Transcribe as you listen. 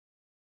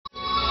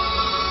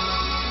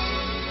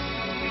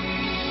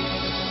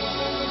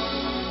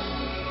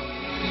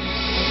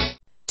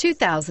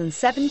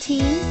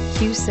2017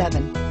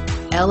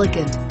 Q7.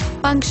 Elegant,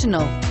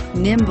 functional,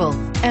 nimble,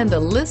 and the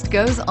list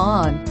goes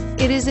on.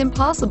 It is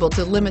impossible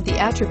to limit the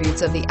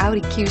attributes of the Audi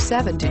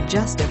Q7 to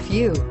just a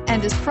few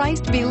and is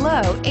priced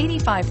below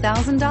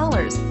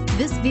 $85,000.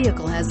 This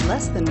vehicle has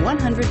less than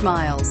 100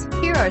 miles.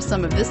 Here are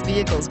some of this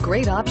vehicle's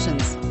great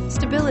options: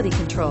 stability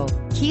control,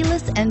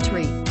 keyless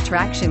entry,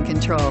 traction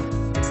control,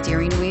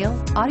 steering wheel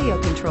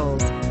audio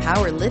controls,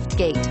 power lift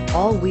gate,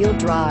 all-wheel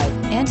drive,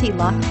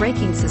 anti-lock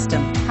braking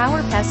system,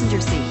 power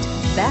passenger seat,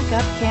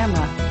 backup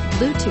camera,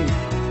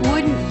 Bluetooth.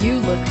 Wouldn't you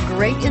look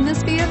great in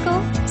this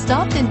vehicle?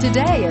 Stop in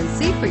today and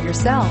see for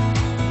yourself.